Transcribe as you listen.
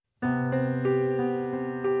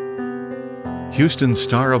Houston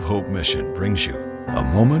Star of Hope Mission brings you a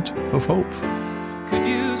moment of hope. Could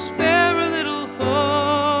you spare a little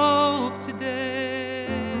hope today?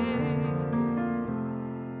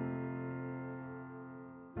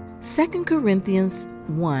 2 Corinthians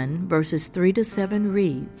 1 verses 3 to 7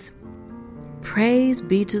 reads, Praise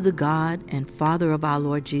be to the God and Father of our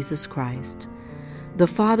Lord Jesus Christ, the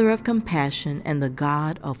Father of compassion and the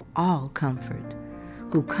God of all comfort,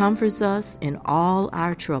 who comforts us in all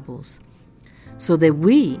our troubles, so that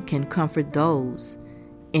we can comfort those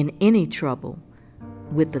in any trouble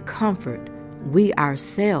with the comfort we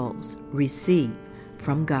ourselves receive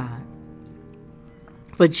from God.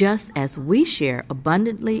 For just as we share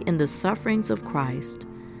abundantly in the sufferings of Christ,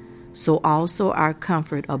 so also our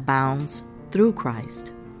comfort abounds through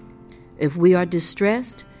Christ. If we are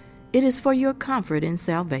distressed, it is for your comfort and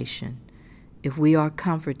salvation. If we are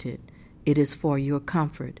comforted, it is for your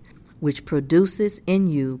comfort, which produces in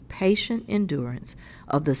you patient endurance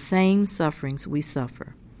of the same sufferings we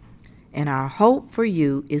suffer. And our hope for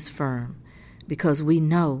you is firm, because we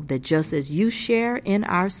know that just as you share in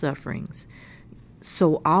our sufferings,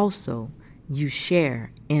 so also you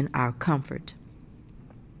share in our comfort.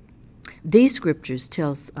 These scriptures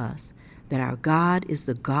tell us that our God is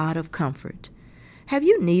the God of comfort. Have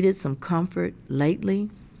you needed some comfort lately?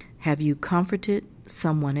 Have you comforted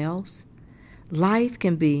someone else? Life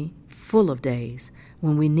can be full of days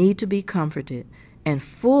when we need to be comforted and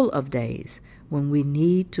full of days when we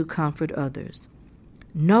need to comfort others.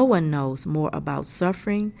 No one knows more about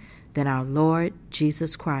suffering than our Lord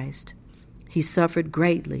Jesus Christ. He suffered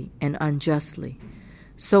greatly and unjustly,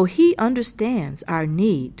 so he understands our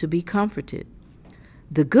need to be comforted.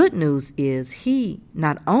 The good news is he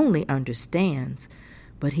not only understands,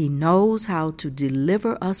 but he knows how to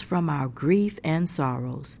deliver us from our grief and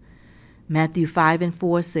sorrows. Matthew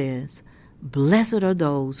 5:4 says, Blessed are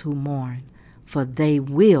those who mourn, for they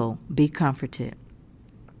will be comforted.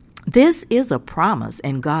 This is a promise,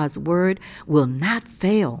 and God's word will not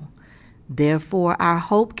fail. Therefore, our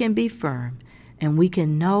hope can be firm, and we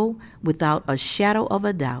can know without a shadow of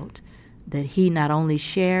a doubt that he not only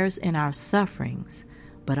shares in our sufferings,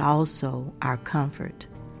 but also our comfort.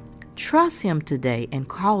 Trust him today and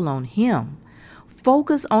call on him.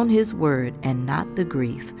 Focus on his word and not the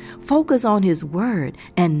grief. Focus on his word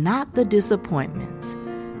and not the disappointments.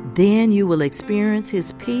 Then you will experience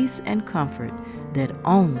his peace and comfort that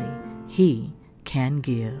only he can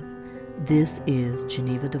give. This is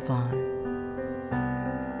Geneva Devon.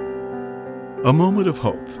 A Moment of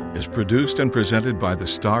Hope is produced and presented by the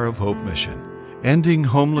Star of Hope Mission, ending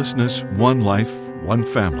homelessness one life, one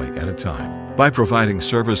family at a time, by providing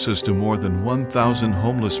services to more than 1,000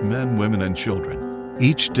 homeless men, women, and children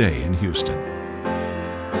each day in Houston.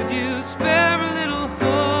 Could you spare a little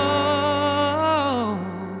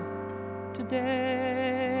hope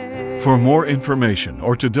today? For more information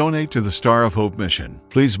or to donate to the Star of Hope Mission,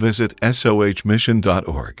 please visit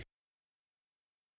sohmission.org.